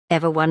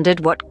Ever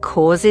wondered what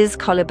causes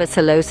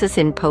colibacillosis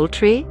in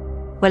poultry?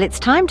 Well, it's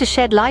time to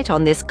shed light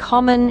on this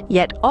common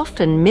yet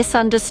often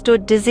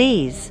misunderstood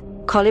disease.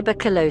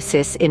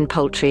 Colibacillosis in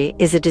poultry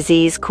is a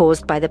disease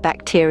caused by the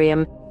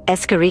bacterium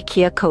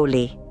Escherichia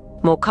coli,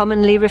 more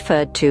commonly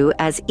referred to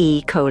as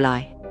E.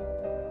 coli.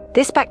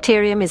 This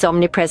bacterium is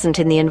omnipresent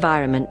in the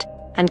environment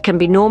and can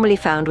be normally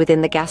found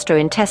within the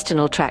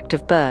gastrointestinal tract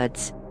of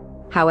birds.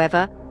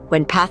 However,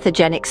 when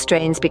pathogenic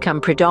strains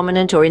become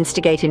predominant or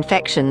instigate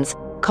infections,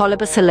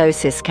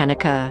 colibacillosis can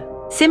occur.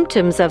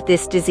 Symptoms of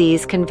this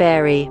disease can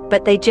vary,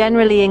 but they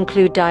generally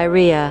include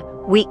diarrhea,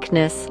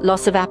 weakness,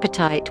 loss of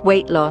appetite,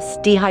 weight loss,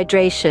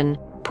 dehydration,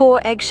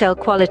 poor eggshell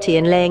quality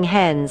in laying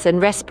hens,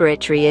 and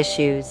respiratory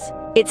issues.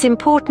 It's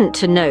important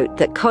to note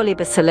that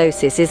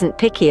colibacillosis isn't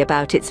picky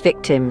about its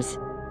victims.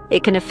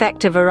 It can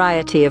affect a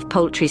variety of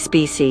poultry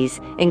species,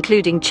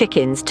 including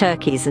chickens,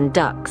 turkeys, and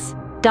ducks.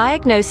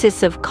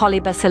 Diagnosis of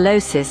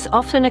colibacillosis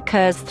often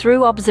occurs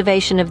through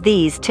observation of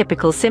these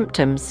typical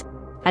symptoms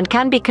and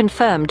can be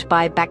confirmed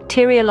by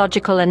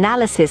bacteriological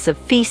analysis of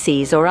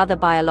feces or other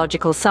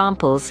biological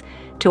samples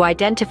to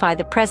identify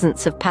the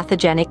presence of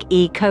pathogenic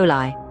E.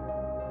 coli.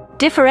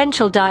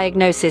 Differential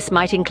diagnosis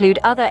might include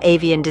other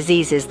avian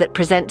diseases that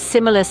present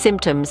similar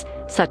symptoms,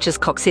 such as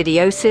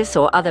coccidiosis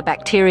or other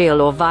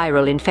bacterial or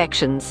viral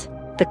infections.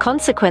 The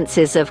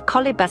consequences of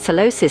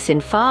colibacillosis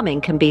in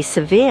farming can be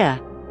severe.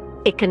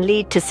 It can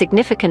lead to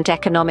significant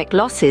economic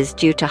losses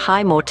due to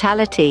high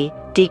mortality,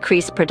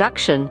 decreased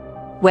production,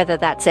 whether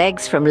that's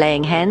eggs from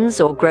laying hens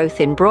or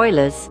growth in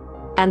broilers,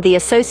 and the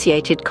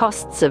associated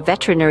costs of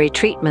veterinary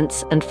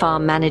treatments and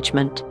farm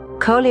management.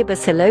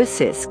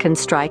 Colibacillosis can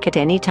strike at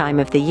any time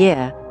of the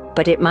year,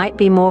 but it might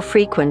be more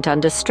frequent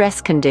under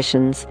stress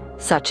conditions,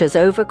 such as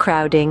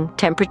overcrowding,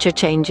 temperature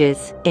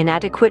changes,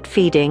 inadequate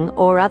feeding,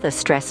 or other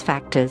stress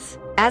factors.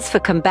 As for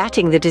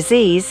combating the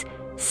disease,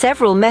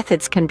 several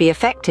methods can be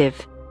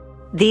effective.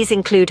 These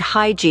include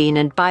hygiene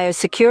and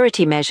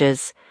biosecurity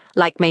measures,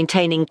 like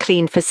maintaining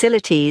clean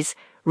facilities,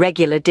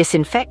 regular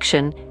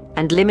disinfection,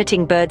 and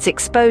limiting birds'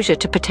 exposure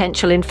to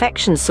potential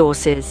infection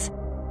sources.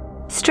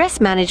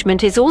 Stress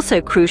management is also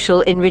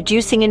crucial in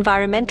reducing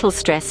environmental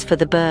stress for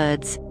the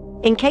birds.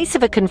 In case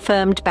of a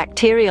confirmed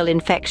bacterial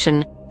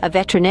infection, a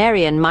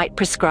veterinarian might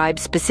prescribe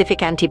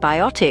specific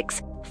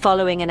antibiotics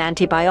following an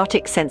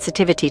antibiotic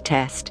sensitivity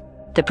test.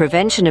 The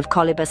prevention of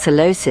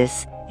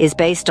colibacillosis is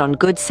based on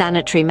good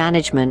sanitary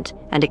management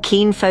and a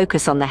keen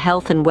focus on the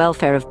health and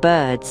welfare of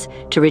birds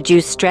to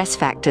reduce stress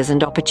factors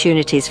and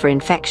opportunities for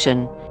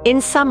infection.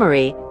 In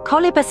summary,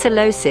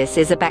 colibacillosis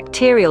is a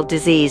bacterial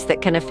disease that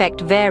can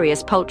affect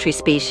various poultry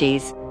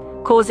species,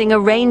 causing a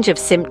range of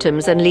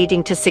symptoms and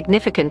leading to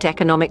significant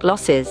economic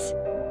losses.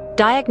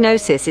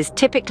 Diagnosis is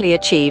typically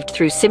achieved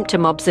through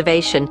symptom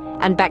observation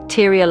and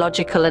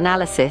bacteriological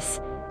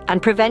analysis,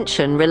 and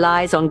prevention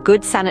relies on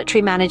good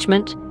sanitary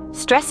management,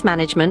 stress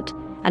management,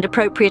 and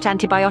appropriate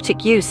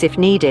antibiotic use if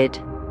needed.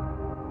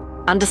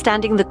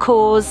 Understanding the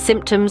cause,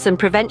 symptoms, and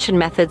prevention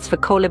methods for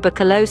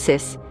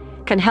colibacillosis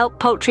can help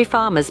poultry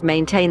farmers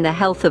maintain the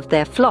health of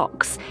their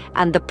flocks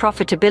and the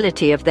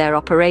profitability of their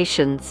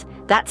operations.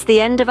 That's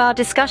the end of our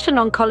discussion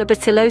on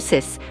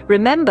colibacillosis.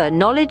 Remember,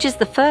 knowledge is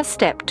the first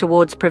step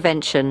towards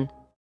prevention.